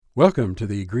Welcome to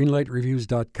the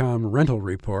GreenlightReviews.com rental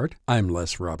report. I'm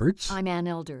Les Roberts. I'm Ann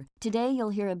Elder. Today you'll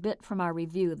hear a bit from our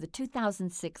review of the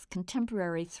 2006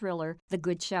 contemporary thriller, The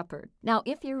Good Shepherd. Now,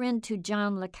 if you're into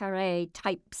John le Carré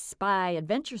type spy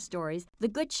adventure stories, The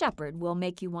Good Shepherd will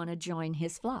make you want to join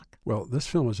his flock. Well, this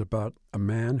film is about a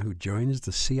man who joins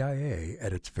the CIA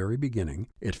at its very beginning.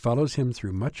 It follows him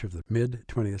through much of the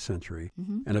mid-20th century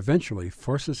and eventually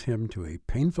forces him to a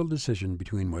painful decision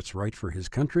between what's right for his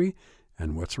country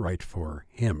and what's right for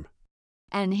him.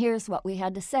 And here's what we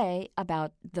had to say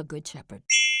about The Good Shepherd.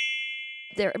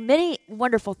 There are many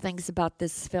wonderful things about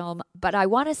this film, but I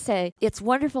want to say it's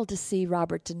wonderful to see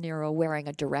Robert De Niro wearing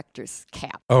a director's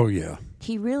cap. Oh, yeah.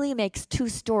 He really makes two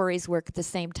stories work at the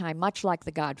same time, much like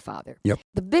The Godfather. Yep.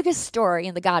 The biggest story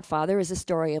in The Godfather is the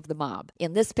story of the mob.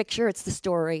 In this picture, it's the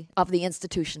story of the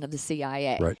institution of the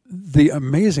CIA. Right. The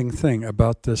amazing thing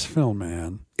about this film,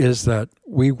 Anne, is that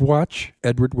we watch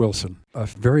Edward Wilson, a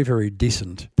very, very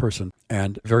decent person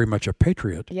and very much a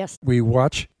patriot. Yes. We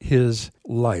watch his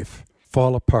life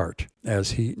fall apart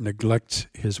as he neglects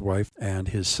his wife and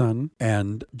his son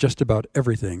and just about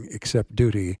everything except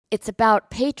duty. It's about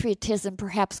patriotism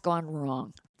perhaps gone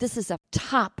wrong. This is a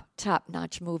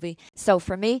top-notch movie. So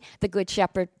for me, The Good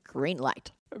Shepherd, green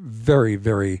light. Very,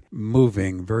 very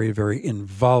moving, very, very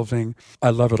involving.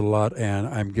 I love it a lot, and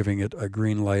I'm giving it a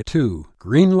green light. 2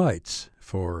 green lights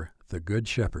for The Good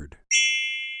Shepherd.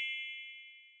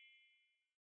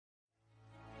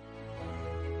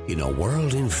 In a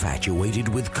world infatuated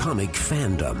with comic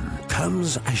fandom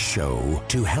comes a show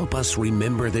to help us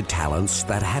remember the talents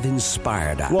that have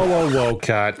inspired us. Whoa,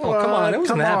 cut. Oh, come on, it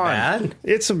wasn't that bad.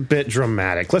 It's a bit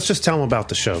dramatic. Let's just tell them about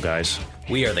the show, guys.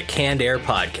 We are the Canned Air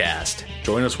Podcast.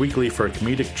 Join us weekly for a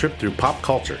comedic trip through pop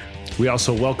culture. We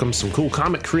also welcome some cool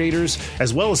comic creators,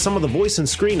 as well as some of the voice and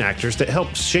screen actors that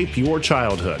helped shape your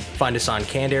childhood. Find us on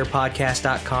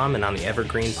CannedAirPodcast.com and on the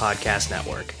Evergreen Podcast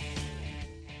Network.